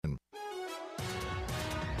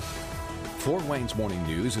Fort Wayne's Morning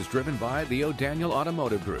News is driven by the O'Daniel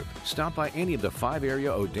Automotive Group. Stop by any of the 5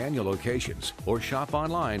 area O'Daniel locations or shop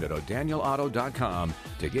online at o'danielauto.com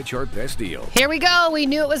to get your best deal. Here we go. We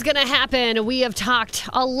knew it was going to happen. We have talked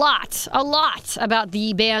a lot about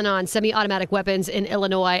the ban on semi-automatic weapons in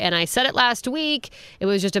Illinois, and I said it last week. It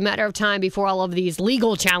was just a matter of time before all of these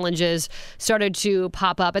legal challenges started to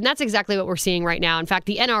pop up, and that's exactly what we're seeing right now. In fact,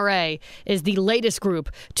 the NRA is the latest group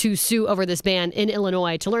to sue over this ban in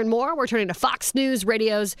Illinois. To learn more, we're turning to Fox News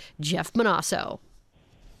Radio's Jeff Manasso.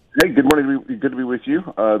 Hey, good morning. Good to be with you.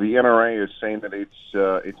 The NRA is saying that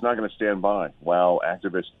it's not going to stand by while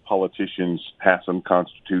activist politicians pass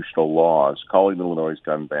unconstitutional laws, calling Illinois'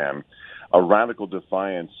 gun ban a radical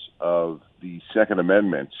defiance of the Second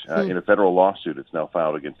Amendment in a federal lawsuit that's now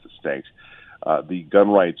filed against the state. The gun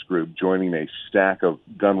rights group joining a stack of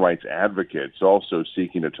gun rights advocates also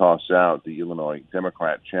seeking to toss out the Illinois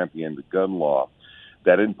Democrat-championed gun law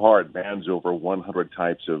that in part bans over 100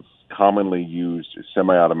 types of commonly used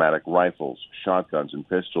semi-automatic rifles, shotguns, and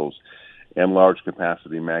pistols, and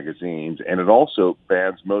large-capacity magazines. And it also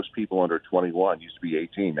bans most people under 21, used to be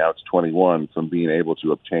 18, now it's 21, from being able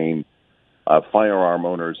to obtain a firearm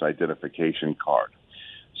owner's identification card.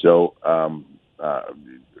 So a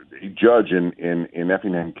judge in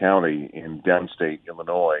Effingham County in downstate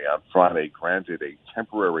Illinois on Friday granted a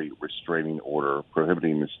temporary restraining order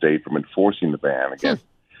prohibiting the state from enforcing the ban against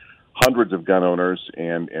hundreds of gun owners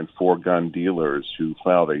and 4 gun dealers who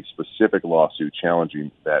filed a specific lawsuit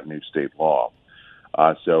challenging that new state law.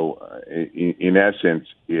 In essence,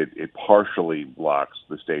 it partially blocks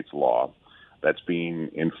the state's law that's being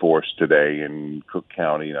enforced today in Cook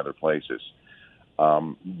County and other places.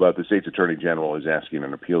 But the state's attorney general is asking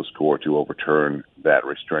an appeals court to overturn that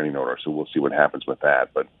restraining order, so we'll see what happens with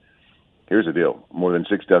that. But here's the deal. More than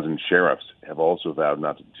 6 dozen sheriffs have also vowed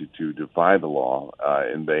not to defy the law,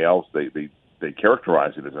 and they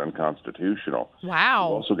characterize it as unconstitutional. Wow.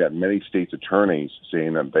 We've also got many states' attorneys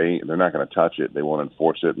saying that they're not going to touch it, they won't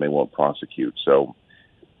enforce it, and they won't prosecute. So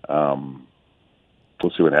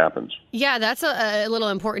we'll see what happens. Yeah, that's a little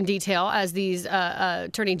important detail, as these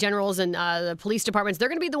attorney generals and the police departments, they're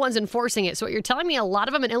going to be the ones enforcing it. So what you're telling me, a lot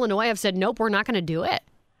of them in Illinois have said, nope, we're not going to do it.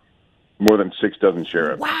 More than 6 dozen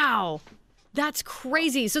sheriffs. Wow. That's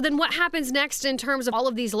crazy. So then what happens next in terms of all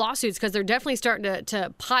of these lawsuits? Because they're definitely starting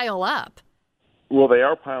to pile up. Well, they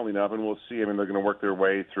are piling up, and we'll see. I mean, they're going to work their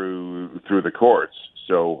way through the courts.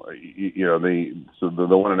 So,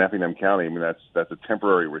 the one in Effingham County, I mean, that's a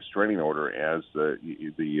temporary restraining order as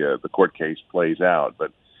the court case plays out.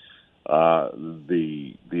 But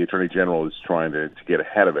the attorney general is trying to get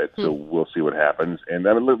ahead of it. So we'll see what happens. And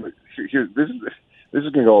then this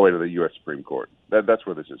is going to go all the way to the U.S. Supreme Court. That's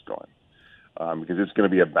where this is going, because it's going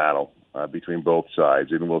to be a battle between both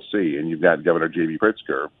sides, and we'll see. And you've got Governor J.B.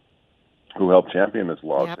 Pritzker, who helped champion this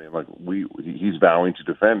law, saying, like, he's vowing to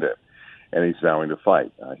defend it, and he's vowing to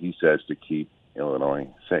fight. He says to keep Illinois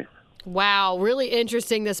safe. Wow, really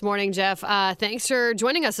interesting this morning, Jeff. Thanks for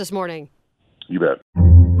joining us this morning. You bet.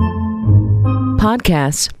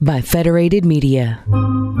 Podcasts by Federated Media.